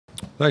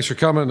Thanks for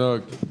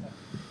coming.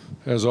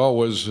 As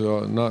always,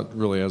 not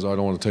really as I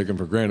don't want to take them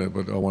for granted,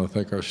 but I want to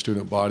thank our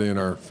student body and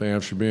our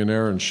fans for being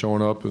there and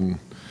showing up and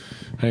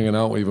hanging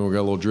out. Even we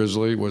got a little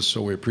drizzly,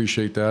 so we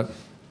appreciate that.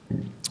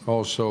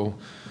 Also,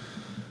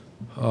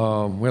 we had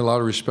a lot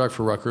of respect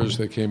for Rutgers.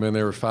 They came in,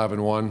 they were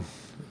 5-1.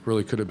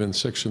 Really could have been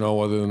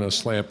 6-0 other than a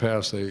slant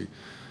pass. A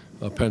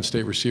Penn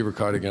State receiver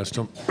caught against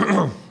them.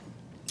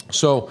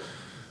 So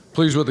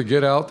pleased with the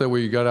get out that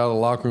we got out of the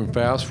locker room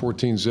fast,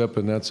 14-zip,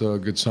 and that's a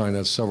good sign.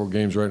 That's several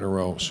games right in a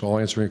row. So I'll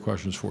answer any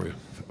questions for you.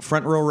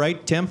 Front row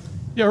right, Tim.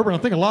 Yeah, Urban, I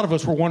think a lot of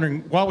us were wondering,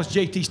 why was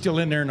JT still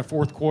in there in the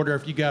fourth quarter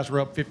if you guys were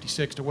up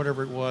 56 to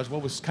whatever it was?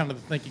 What was kind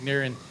of the thinking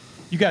there? And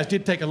you guys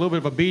did take a little bit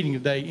of a beating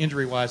today,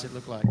 injury-wise, it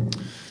looked like.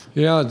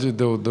 Yeah,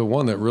 the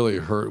one that really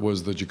hurt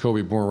was the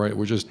Jacoby Bourne, right?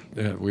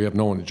 We have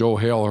no one. Joe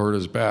Hale hurt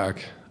his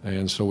back,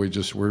 and so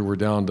we're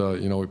down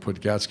to, we put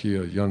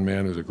Gatsky, a young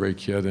man who's a great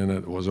kid, in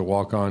it. Was a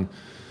walk-on.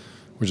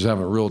 We're just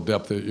having a real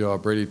depth.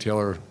 Brady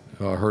Taylor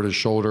hurt his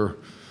shoulder.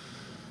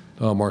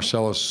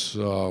 Marcellus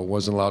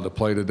wasn't allowed to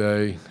play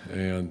today,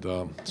 and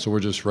so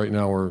we're just right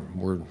now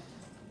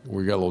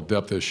we got a little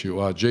depth issue.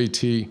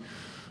 JT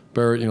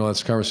Barrett,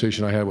 that's a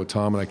conversation I had with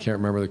Tom, and I can't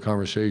remember the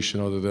conversation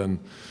other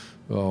than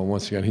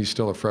once again he's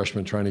still a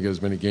freshman trying to get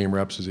as many game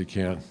reps as he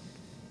can.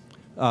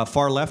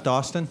 Far left,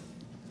 Austin.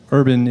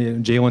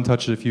 Urban, Jalen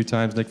touched it a few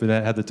times. Nick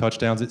Vanette had the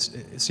touchdowns.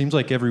 It seems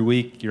like every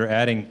week you're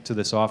adding to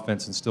this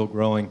offense and still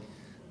growing.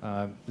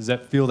 Does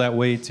that feel that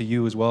way to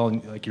you as well?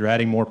 Like you're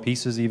adding more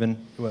pieces even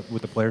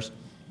with the players?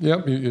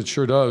 Yep, it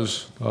sure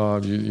does.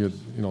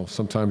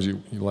 Sometimes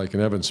you like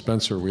an Evan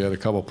Spencer. We had a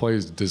couple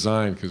plays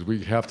designed because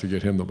we have to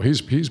get him.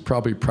 He's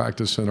probably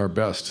practicing our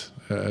best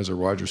as a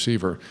wide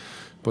receiver.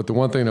 But the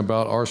one thing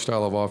about our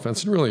style of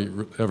offense, and really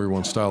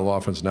everyone's style of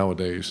offense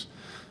nowadays,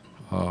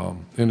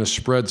 in the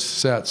spread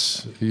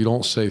sets, you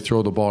don't say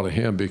throw the ball to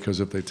him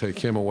because if they take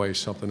him away,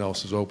 something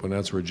else is open.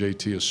 That's where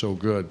JT is so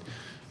good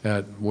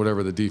at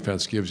whatever the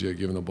defense gives you,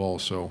 giving the ball.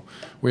 So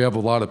we have a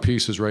lot of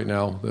pieces right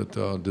now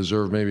that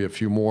deserve maybe a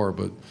few more,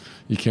 but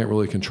you can't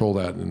really control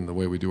that in the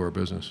way we do our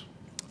business.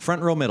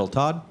 Front row middle,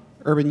 Todd.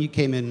 Urban, you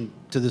came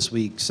into this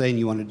week saying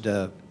you wanted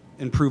to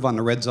improve on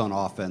the red zone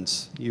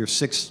offense. Your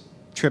 6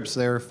 trips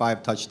there,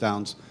 5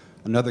 touchdowns,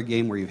 another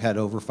game where you've had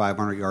over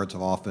 500 yards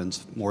of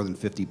offense, more than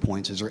 50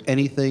 points. Is there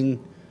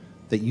anything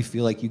that you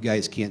feel like you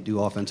guys can't do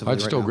offensively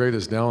I'd still grade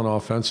us down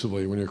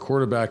offensively. When your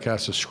quarterback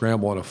has to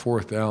scramble on a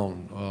 4th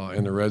down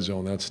in the red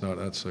zone, that's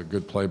a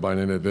good play by an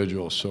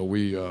individual. So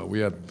we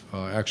had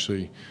we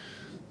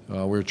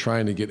were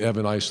trying to get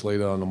Evan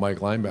isolated on the Mike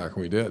linebacker, and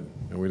we did,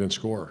 and we didn't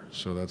score.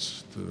 So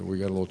we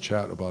got a little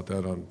chat about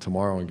that on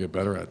tomorrow and get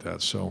better at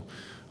that. So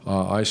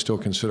I still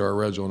consider our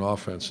red zone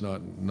offense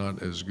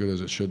not as good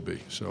as it should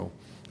be. So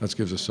that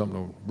gives us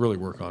something to really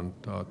work on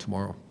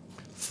tomorrow.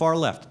 Far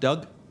left,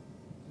 Doug.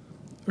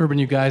 Urban,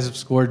 you guys have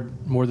scored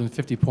more than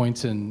 50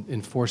 points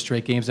in 4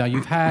 straight games. Now,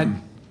 you've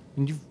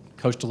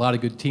coached a lot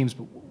of good teams,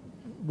 but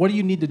what do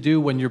you need to do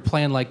when you're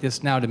playing like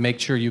this now to make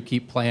sure you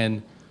keep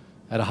playing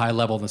at a high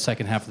level in the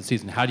second half of the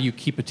season? How do you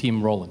keep a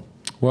team rolling?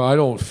 Well, I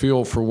don't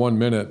feel for 1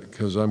 minute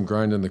because I'm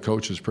grinding the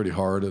coaches pretty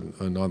hard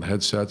and on the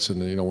headsets,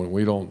 and when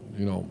we don't,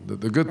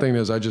 the good thing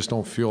is I just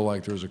don't feel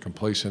like there's a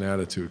complacent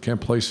attitude.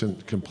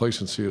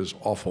 Complacency is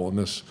awful in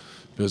this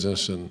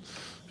business and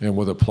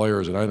with the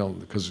players, and I don't,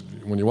 because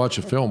when you watch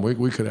a film,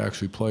 we could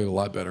actually play a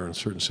lot better in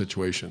certain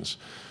situations.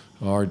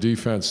 Our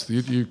defense,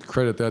 you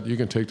credit that, you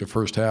can take the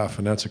first half,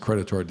 and that's a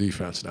credit to our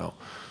defense now.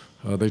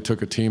 They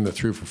took a team that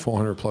threw for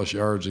 400-plus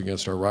yards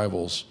against our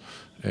rivals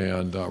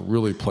and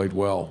really played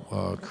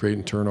well,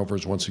 creating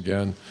turnovers once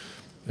again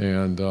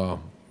and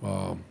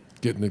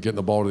getting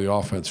the ball to the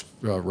offense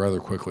rather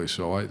quickly.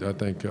 So I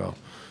think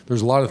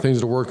there's a lot of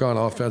things to work on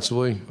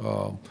offensively.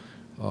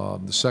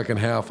 The second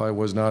half, I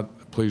was not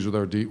pleased with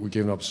our deep. We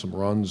gave up some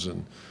runs,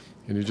 and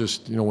you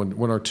just,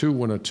 when a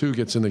two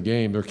gets in the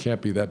game, there can't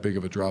be that big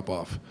of a drop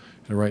off.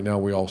 And right now,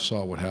 we all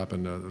saw what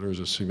happened. There was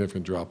a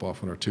significant drop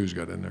off when our twos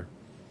got in there.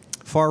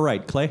 Far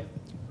right, Clay.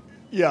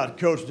 Yeah,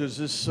 Coach, does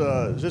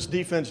this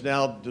defense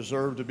now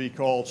deserve to be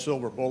called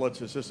Silver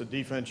Bullets? Is this a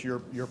defense you're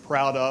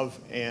proud of?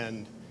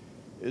 And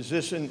is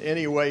this in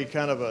any way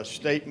kind of a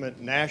statement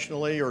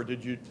nationally, or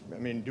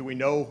do we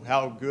know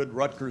how good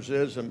Rutgers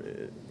is?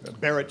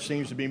 Barrett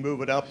seems to be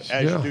moving up,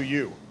 as do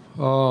you.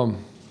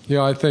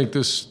 Yeah, I think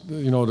this,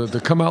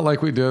 to come out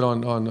like we did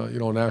on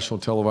a national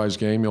televised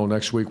game.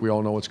 Next week we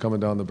all know what's coming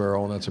down the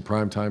barrel, and that's a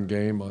primetime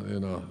game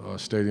in a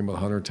stadium with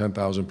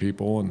 110,000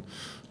 people,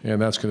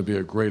 and that's going to be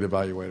a great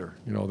evaluator.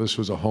 This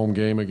was a home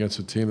game against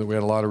a team that we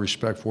had a lot of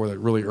respect for, that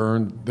really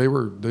earned.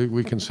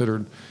 We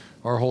considered,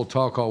 our whole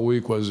talk all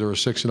week was they're a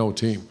 6-0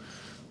 team,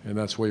 and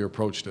that's the way you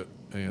approached it.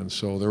 And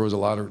so there was a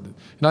lot of, and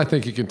I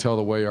think you can tell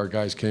the way our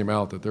guys came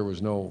out that there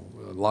was a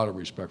lot of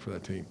respect for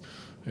that team,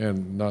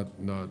 and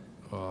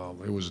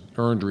it was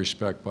earned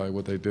respect by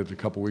what they did a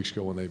couple weeks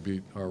ago when they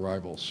beat our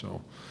rivals.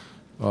 So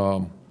I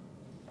don't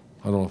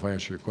know if I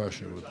answered your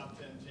question. But, top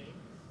 10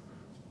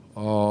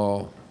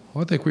 team?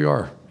 I think we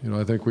are.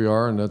 I think we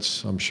are, and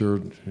I'm sure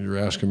you're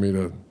asking me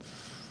to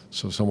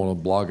So someone will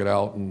blog it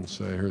out and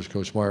say, here's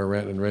Coach Meyer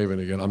ranting and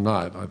raving again. I'm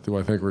not. I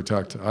think we're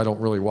I don't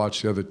really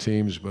watch the other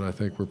teams, but I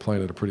think we're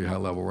playing at a pretty high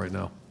level right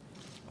now.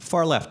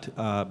 Far left,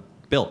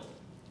 Bill.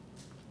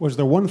 Was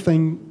there one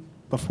thing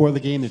before the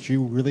game that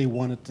you really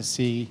wanted to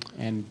see,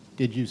 and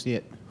did you see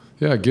it?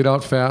 Yeah, get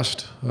out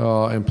fast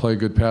and play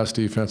good pass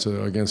defense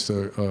against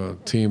a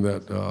team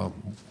that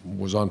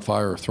was on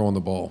fire throwing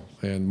the ball,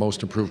 and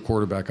most improved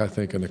quarterback, I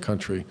think, in the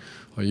country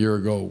a year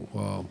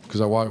ago,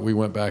 because we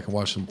went back and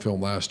watched some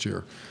film last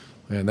year,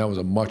 and that was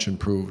a much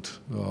improved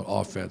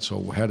offense. So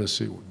we had to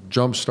see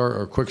jump start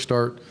or quick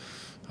start,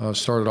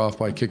 started off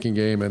by kicking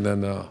game, and then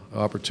the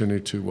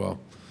opportunity to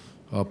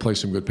play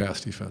some good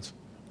pass defense.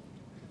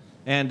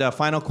 And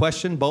final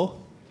question, Bo.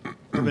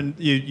 Urban,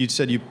 you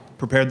said you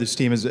prepared this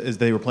team as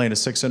they were playing a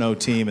 6-0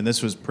 team, and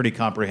this was pretty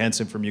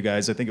comprehensive from you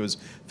guys. I think it was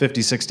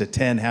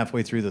 56-10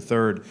 halfway through the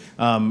third,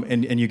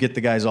 and you get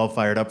the guys all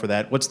fired up for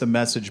that. What's the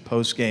message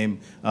post-game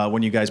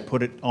when you guys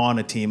put it on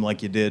a team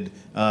like you did?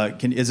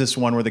 Is this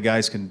one where the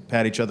guys can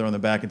pat each other on the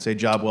back and say,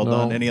 job well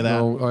done, any of that?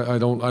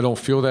 No, I don't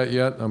feel that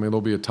yet. I mean,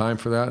 there'll be a time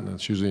for that, and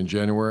it's usually in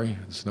January.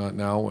 It's not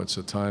now. It's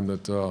a time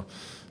that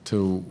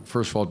to,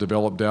 first of all,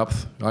 develop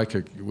depth.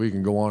 We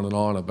can go on and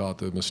on about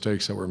the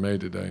mistakes that were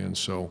made today. And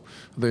so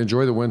they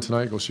enjoy the win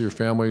tonight, go see your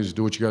families,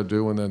 do what you got to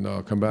do, and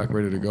then come back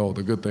ready to go.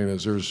 The good thing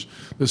is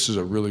this is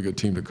a really good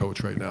team to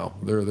coach right now.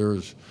 They're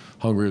as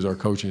hungry as our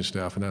coaching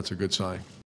staff, and that's a good sign.